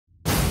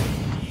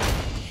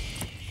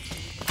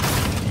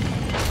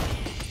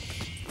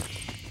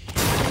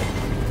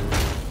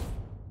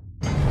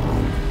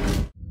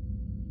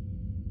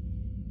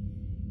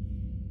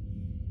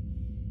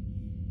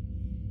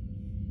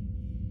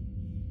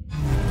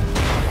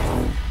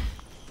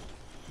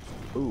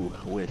Ooh,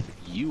 with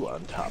you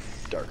on top,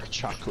 dark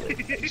chocolate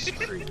ice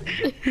cream.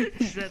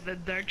 Is that the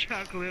dark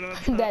chocolate on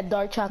top? That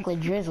dark chocolate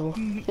drizzle.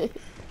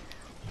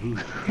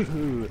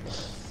 Ooh,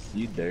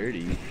 you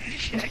dirty.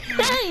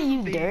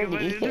 You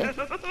dirty.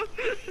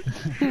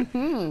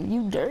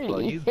 You dirty.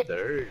 Well, you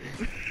dirty.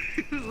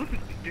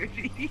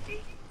 Dirty.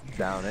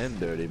 Down and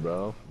dirty,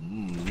 bro.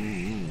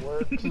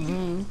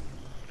 Mm.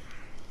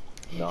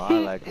 No, I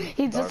like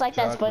He's just like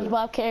that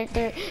SpongeBob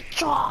character.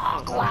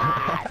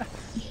 Chocolate.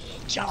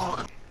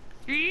 Chocolate.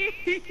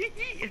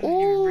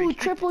 Ooh,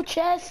 triple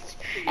chest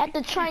at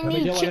the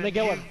Chinese. Let me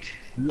get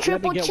one.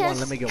 Triple chest.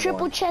 Let me get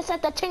Triple one. chest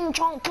at the Ching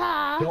Chong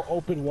Ka. Don't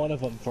open one of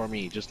them for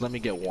me. Just let me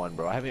get one,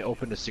 bro. I haven't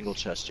opened a single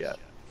chest yet.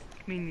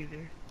 Me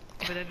neither.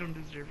 But I don't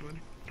deserve one.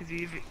 Because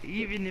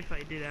even if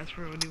I did ask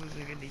for one, he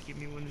wasn't going to give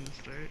me one in the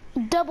start.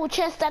 Double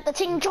chest at the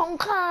Ching Chong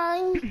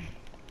Ka.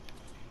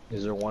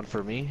 Is there one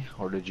for me,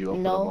 or did you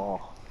open No. them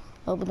all?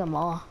 Open them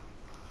all.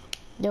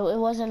 No, it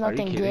wasn't Are you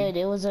nothing kidding? good.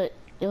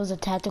 It was a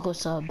tactical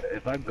sub.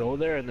 If I go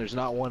there and there's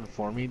not one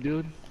for me,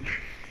 dude,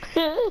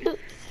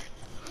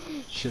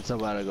 shit's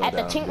about to go At the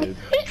down, Ching. dude.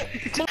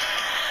 Is all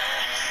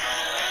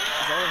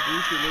of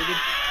these related?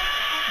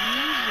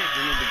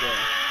 We need to go.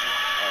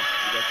 Oh,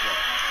 you guys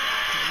left.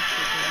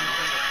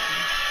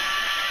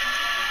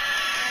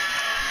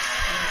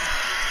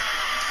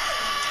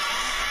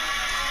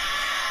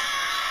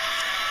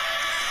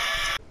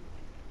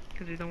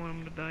 Because we don't want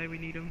him to die, we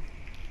need him.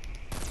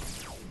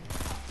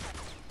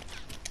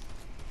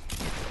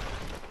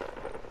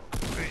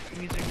 Alright,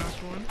 music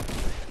knocked one.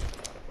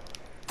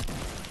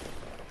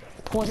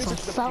 Pour some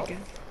salt.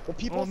 The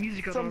people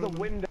music got from all the of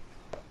them. window.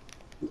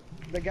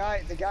 The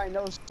guy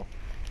knows.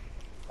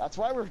 That's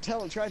why we're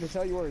trying to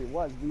tell you where he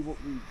was. We did.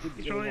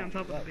 He's probably on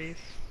top of the base.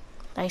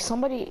 Like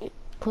somebody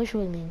push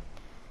with me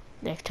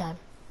next time.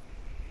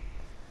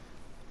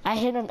 I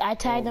hit him. I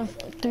tagged him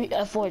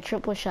for a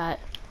triple shot.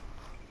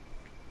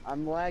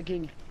 I'm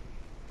lagging.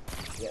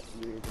 Yeah,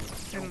 weird.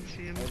 I don't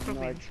see him. He's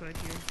probably inside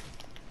here.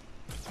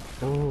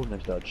 Oh,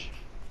 nice dodge.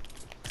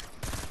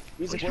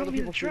 Music, He's what are the probably in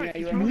people the shooting truck. at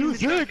you He's right now? probably in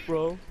the truck.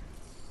 bro.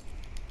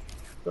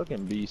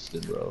 Fucking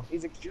beasted, bro.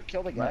 Music, did you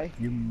kill the guy?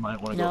 You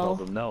might want to No. go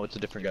help him. No, it's a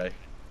different guy.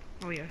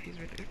 Oh yeah, he's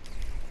right there.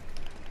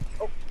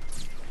 Oh.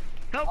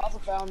 Help! Also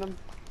found him.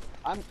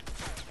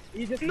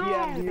 He just No!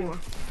 DM'd you.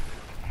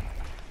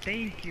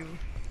 Thank you.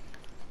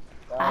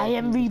 I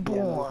am he just DM'd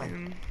you.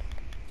 reborn.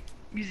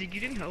 Music, you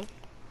didn't help.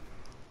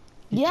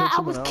 Yeah, killed I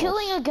someone was else.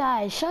 killing a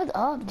guy. Shut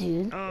up,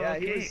 dude. Oh, Yeah,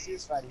 okay. he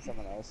was fighting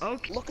someone else.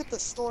 Okay. Look at the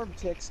storm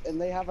ticks,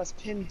 and they have us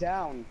pinned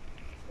down.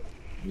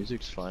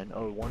 Music's fine.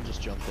 Oh, one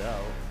just jumped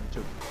out and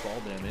took fall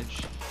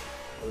damage.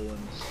 Other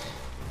one's...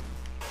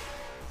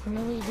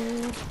 Really,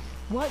 dude?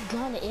 What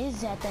gun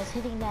is that that's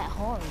hitting that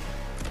hard?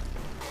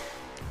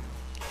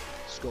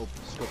 Scope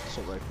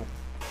assault rifle.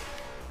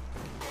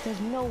 There's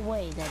no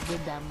way that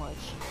did that much.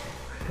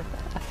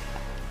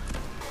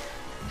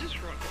 Just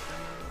rocket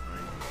them out of the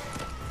line.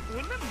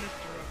 What did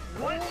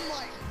Mr. What? Oh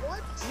my,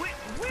 what? Wait,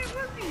 where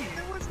was he?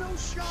 There was no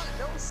shot,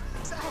 no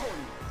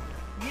sound.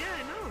 Yeah,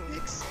 I know.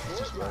 Just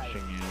Fortnite.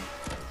 rushing you.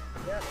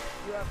 Yep,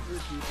 you have 3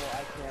 people,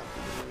 I can't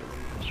do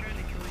He's trying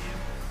to kill you.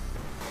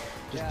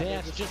 Just Yeah,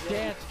 dance, they're just just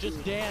dance, yelling just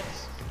too.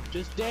 dance,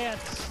 just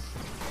dance.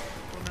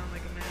 Go down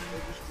like a man.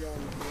 They're just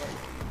yelling at me.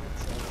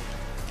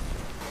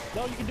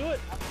 No, you can do it.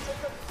 I'm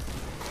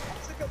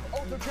sick of,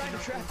 oh, they're trying to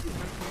trap you.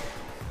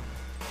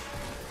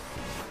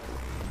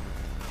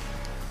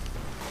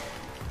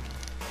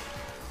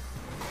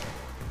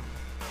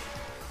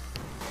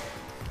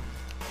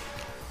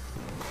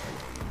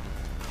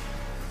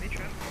 They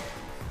trapped me.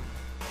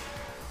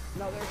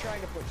 No, they're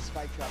trying to put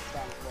spike traps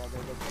down as well,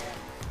 they're looking at.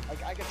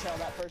 Like, I could tell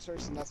that first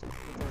person, that's what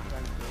they were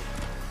trying to do.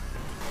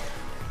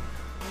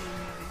 Ooh,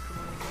 music, come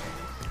on, you can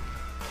do this.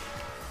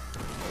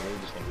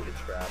 We're just gonna get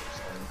traps.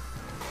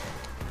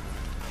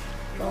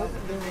 Oh, Then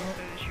they they won't.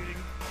 started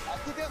shooting. I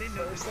think at They know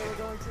first this they were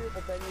going to,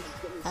 but then you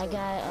just get me I got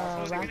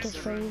they're gonna rockets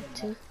for you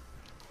too.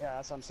 Yeah,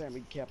 that's what I'm saying, we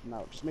can camp them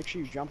out. Just make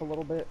sure you jump a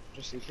little bit,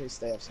 just in case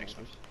they have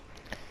something.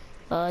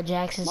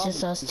 Jax, it's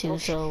just us two,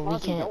 so we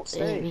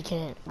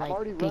can't I'm like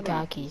already be running.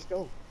 cocky. Let's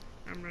go.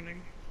 I'm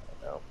running.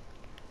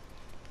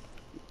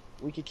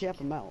 We can camp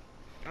them out.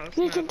 Oh, it's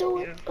We not- can do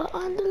yeah. it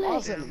on the leg.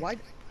 Listen, why?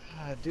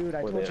 Dude,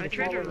 I Where told they you I to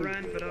tried to follow me.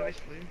 run, but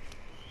obviously.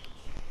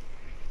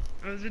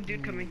 Oh, there's a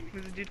dude coming.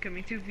 There's a dude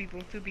coming. Two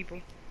people.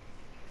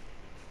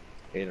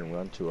 Aiden,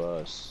 run to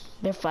us.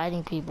 They're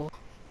fighting people.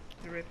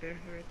 They're right there.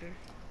 They're right there.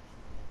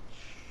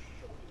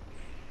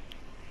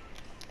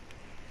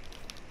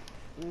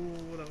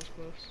 Ooh, that was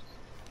close.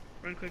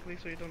 Run quickly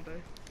so you don't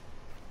die.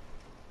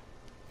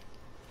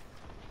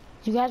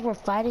 You guys were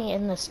fighting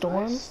in the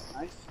storm? Nice.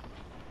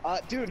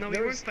 Dude, No, we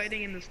weren't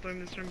fighting in the storm.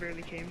 The storm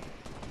barely came.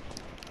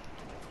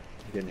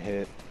 Getting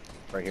hit.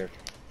 Right here.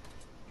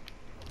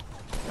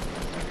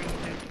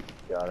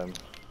 Got him.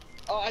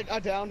 Oh, I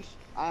downed.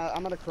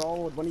 I'm gonna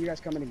crawl. Would one of you guys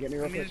come in and get me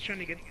real I'm quick? just trying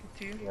to get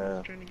to you. Yeah.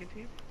 Just trying to get to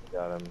you.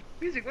 Got him.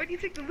 Music, why do you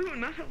take the loot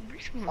and not help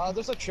respawn?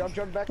 There's a chug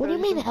jug back What there.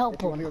 do you mean Ethan, help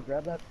if you want to him? go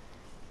grab that.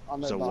 On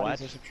their So bodies, what?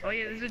 there's a Oh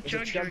yeah, there's a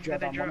there's chug jug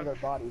that I on one of their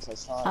dropped. bodies. I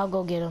saw it. I'll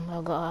go get him.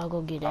 I'll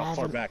go get it. I How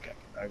far haven't- back?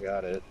 I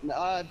got it.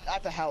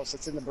 At the house.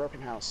 It's in the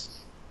broken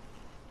house.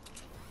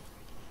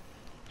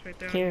 It's right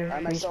there. on Here. your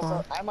right.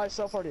 Respawn. I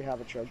myself already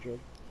have a chug jug.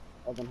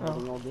 I've been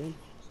holding all game.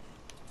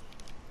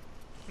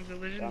 There's a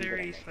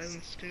legendary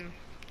silence too.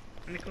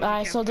 And the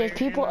Alright, so there's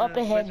campfire people and up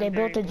a ahead. They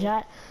built a legendary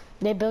giant.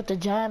 They built a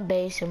giant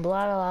base and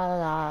blah blah blah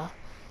blah.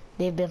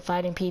 They've been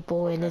fighting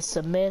people, and it's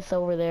a myth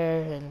over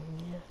there. And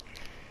yeah.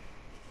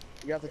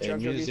 You got the Hey, chug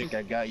jug. music, Ethan?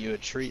 I got you a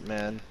treat,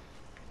 man.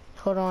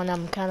 Hold on,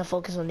 I'm kind of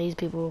focused on these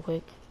people real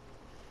quick,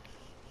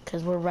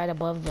 cause we're right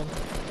above them.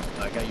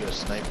 I got you a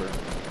sniper.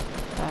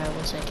 Alright,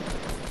 1 second.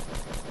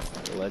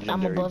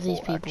 Legendary above these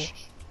full people. action.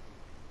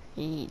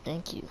 Yeah,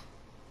 thank you.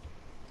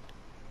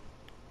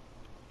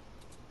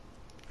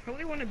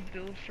 Probably want to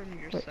build from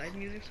your side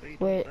music so you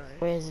Where don't die.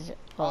 where is it?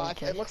 Oh,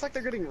 okay. It looks like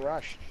they're getting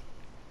rushed.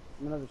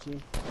 From another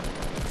team.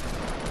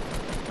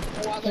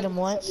 Hit him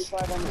once.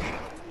 75 on the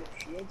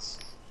shields.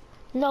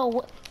 No,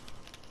 what?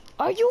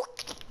 Are you?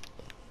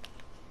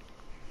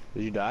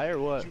 Did you die or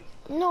what?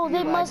 No, they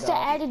lagged must have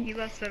off. added. He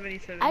lost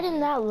 77. I did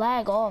not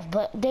lag off,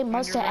 but they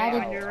must have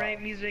On added. your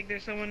right, music.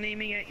 There's someone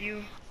aiming at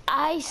you.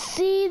 I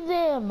see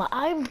them.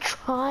 I'm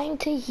trying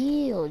to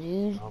heal,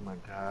 dude. Oh my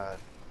god.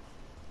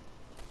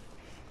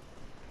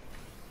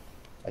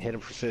 I hit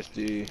him for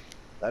 50.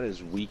 That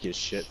is weak as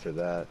shit for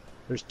that.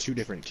 There's 2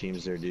 different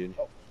teams there, dude.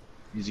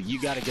 Music,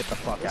 you gotta get the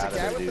fuck There's out a of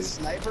guy there, with a dude.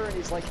 sniper, and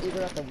he's like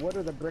either at the wood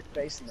or the brick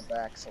base in the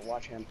back. So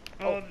watch him.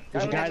 Oh,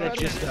 there's a guy that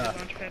just,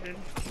 launch padded.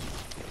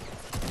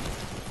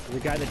 The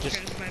guy that Trying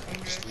just to snipe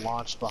him, just guys.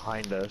 launched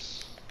behind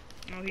us.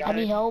 Oh, he I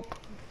need died. help.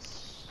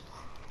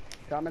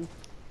 Coming.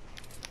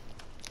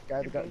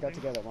 Guy that got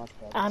together. Launch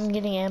pad. I'm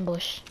getting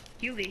ambushed.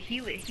 Heal it,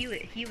 heal it, heal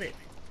it, heal it.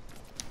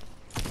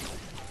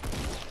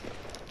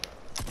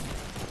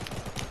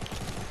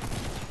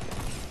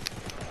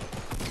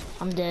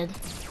 I'm dead.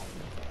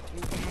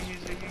 Ooh, come on,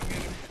 music, you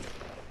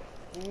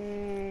get him.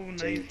 Ooh,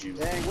 nice.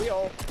 Dang, we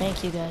all.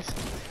 Thank you guys.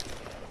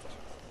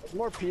 There's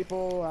more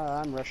people.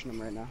 I'm rushing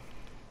them right now.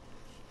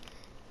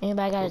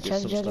 Anybody got a Go get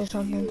chug some jug or stuff to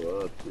something?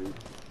 heal up, dude.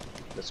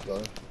 Let's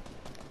go.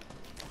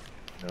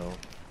 No.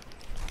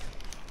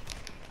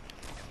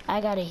 I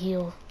got a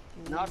heal.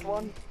 Knocked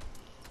one.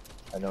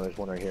 I know there's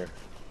one right here.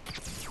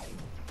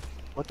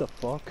 What the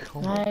fuck? Oh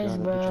Nice, my god, that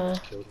bitch bruh.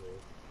 almost killed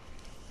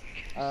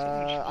me.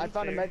 I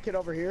found a med kit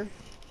over here.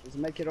 There's a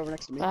med kit over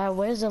next to me.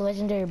 Where's the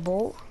legendary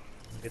bolt?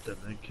 Get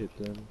that med kit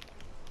then.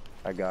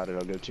 I got it,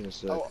 I'll go to you in a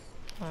sec. Oh,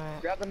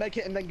 Alright. grab the med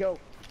kit and then go.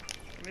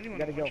 I really want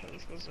Gotta to watch go. how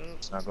this goes up.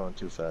 It's not going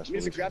too fast.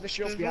 Music, grab the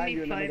shields There's behind only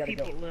you and then we 5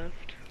 gotta people go. left.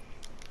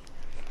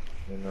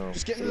 You know,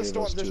 Just get into the 3 of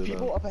storm. us, There's 2 of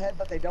people them. up ahead,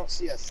 but they don't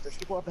see us. There's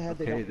people up ahead.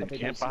 They Okay, don't. then But they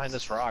camp don't see behind us.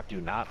 this rock. Do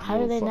not How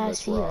do move they from not this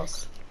see rock.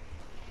 us?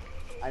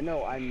 I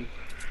know. I'm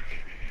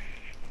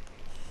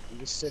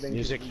just sitting.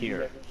 Music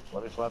here.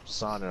 Let me flap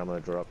this on and I'm gonna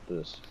drop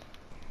this.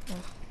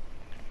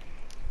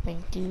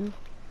 Thank you.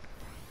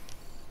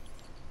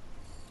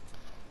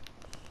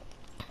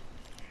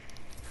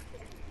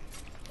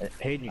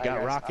 Hayden, you I got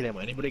guess rocket ammo.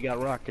 Anybody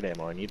got rocket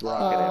ammo? I need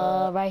rocket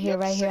ammo. Right here, You have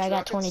right here. 6 I got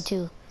rockets?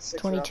 22.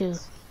 6 22.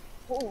 rockets.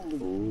 Holy.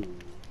 Ooh,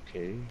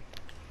 okay.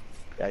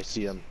 Yeah, I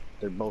see them.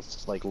 They're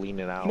both like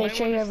leaning out. Make I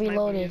sure wanna you're snipe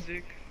reloaded.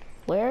 music.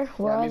 Where?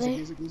 Where are they?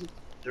 Music.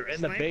 They're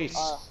in the Sniper.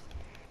 base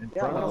in yeah,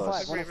 front of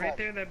 105. us. Right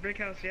there, that brick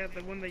house, yeah,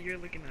 the one that you're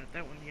looking at.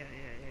 That one, yeah,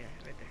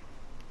 right there.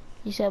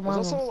 You said one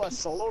There's of them. also a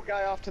solo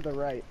guy off to the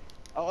right.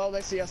 Oh,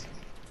 they see us.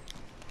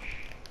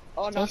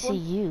 Oh, They knocked see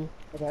one. you.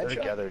 With a They're headshot.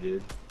 together,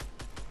 dude.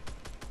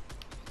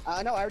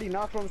 I know. I already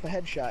knocked one with a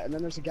headshot, and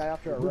then there's a guy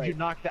off to our Who'd you right.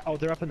 knock that? Oh,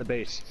 they're up in the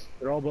base.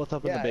 They're all both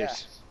up in the Yeah,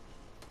 base.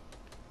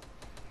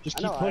 Just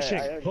I keep know, pushing.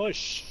 I-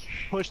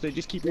 Push. They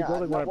just keep Yeah,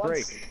 rebuilding no, when I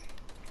break.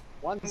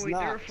 One's Oh wait,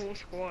 they're a knocked. full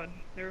squad.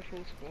 They're a full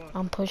squad.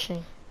 I'm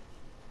pushing.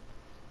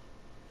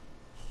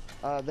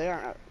 They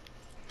aren't.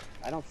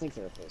 I don't think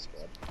they're a full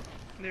squad.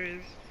 There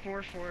is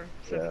 4, 4,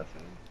 7, 7.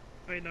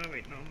 Wait, no,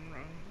 I'm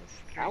wrong.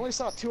 That's 3. I only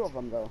saw 2 of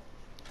them though.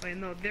 Wait,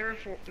 no, they're a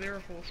full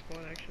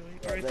squad actually.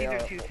 Yeah, Or it's they either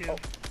are. 2, 2. Oh.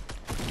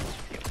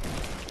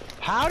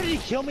 How did he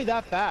kill me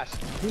that fast?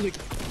 Music.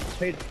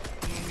 Hey,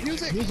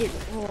 music.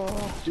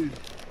 Oh, Dude.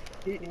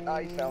 he fell.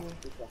 He fell.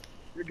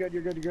 You're good.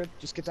 You're good.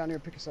 Just get down here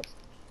and pick us up.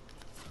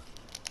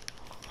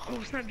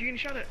 Oh snap, you're getting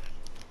shot at.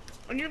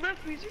 On your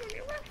left, music, on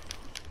your left.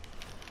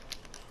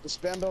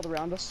 Just spam build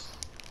around us,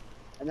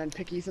 and then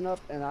pick Ethan up,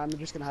 and I'm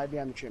just gonna hide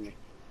behind the chimney.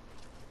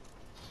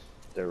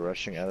 They're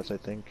rushing at us, I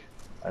think.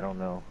 I don't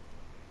know.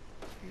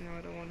 No,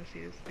 I don't want to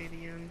see this be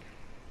the end.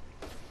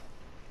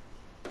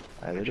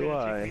 Neither I'm do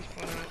trying I. to take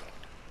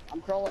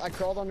respawn out. I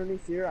crawled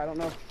underneath here. I don't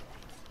know.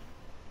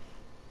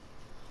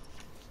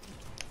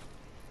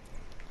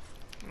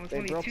 Oh, it's They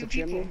only broke 2 the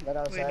people. chimney that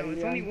I was Wait, no, hiding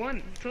it's only behind.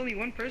 one. It's only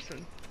one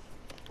person.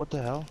 What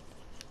the hell?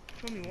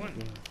 It's only one.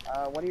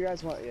 What do you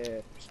guys want? Yeah,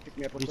 just pick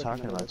me up. What are you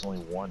talking about? It's only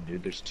one,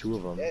 dude. There's 2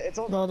 of them. It's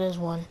only, No, there's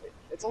one.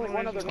 it's only No,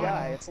 one there's other one.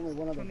 guy. It's only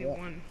one It's other only guy.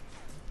 one.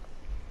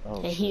 Oh,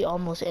 Yeah, shit. he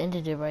almost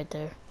ended it right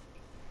there.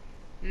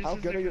 This How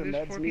is good are your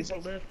there's meds, 4 Music?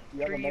 people left. You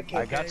have a 3 med of kit? you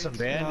I got some guys.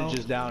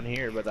 bandages down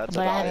here, but that's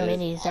But I about have it.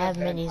 minis. I have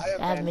minis. I have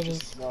bandages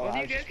minis. as well. All I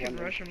you was guys just can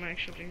wondering. rush them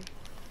actually.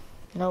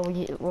 No,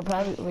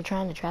 we're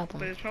trying to trap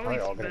But him. it's probably Probably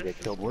all gonna best get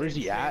to killed. Where's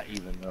play he it at safe.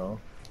 even though?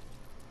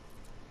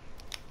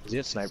 Is he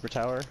at sniper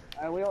tower?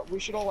 We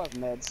should all have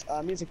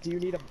meds. Music, do you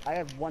need a... I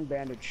have 1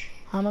 bandage.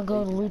 I'm gonna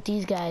go loot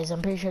these guys.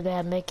 I'm pretty sure they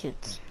have med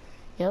kits.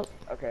 Yep,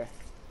 Okay.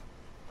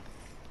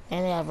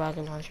 and they have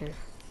rocket launcher.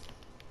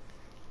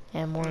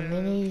 And more Yeah,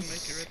 minis.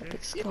 make it right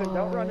Epic Ethan,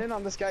 don't run skull. in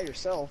on this guy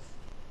yourself.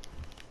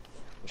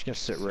 I'm just gonna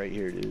sit right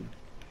here, dude.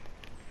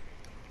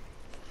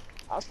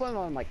 I was planning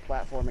on, like,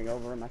 platforming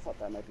over him. I thought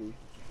that might be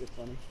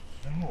funny.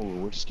 No,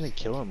 we're just gonna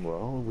kill him,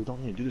 bro. We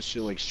don't need to do this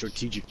shit like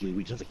strategically.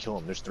 We just have to kill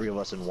him. There's 3 of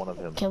us and 1 of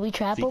him. Can we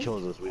trap If he him?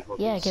 kills us, we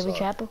fucking Yeah, can we suck.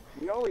 trap him?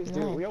 We always do.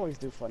 No. We always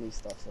do funny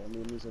stuff. I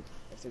mean, music.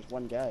 If there's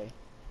 1 guy.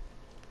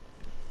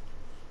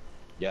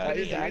 Yeah, But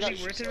is yeah, it it's really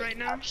just, worth it like, right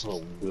now?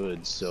 absolute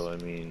good. So I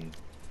mean,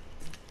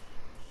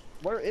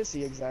 Where is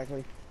he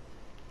exactly?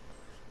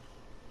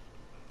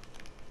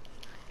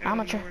 I don't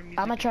I'ma know try- where music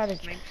I'ma try is.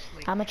 to- Snipes,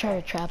 like, I'm gonna try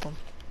to trap him.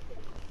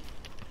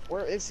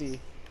 Where is he?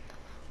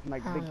 My I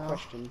don't big know.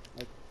 question.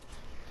 Like,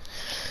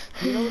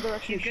 do you know the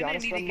direction He's he shot gonna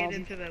us need to from, get Mozzie?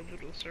 into that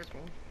little circle.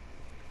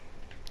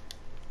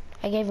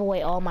 I gave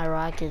away all my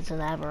rockets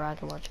and I have a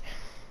rocket launcher.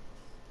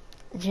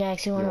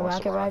 Jax, you want a want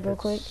rocket some ride real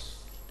quick? rockets?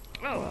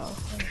 Oh, Wow.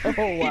 Oh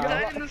he wow.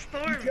 died in the He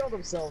storm. killed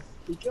himself.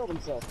 He killed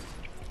himself.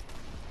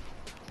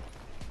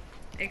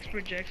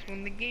 Expert Jax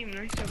won the game.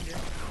 Nice job, Jax.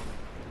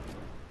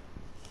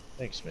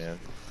 Thanks, man.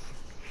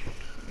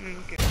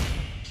 Okay.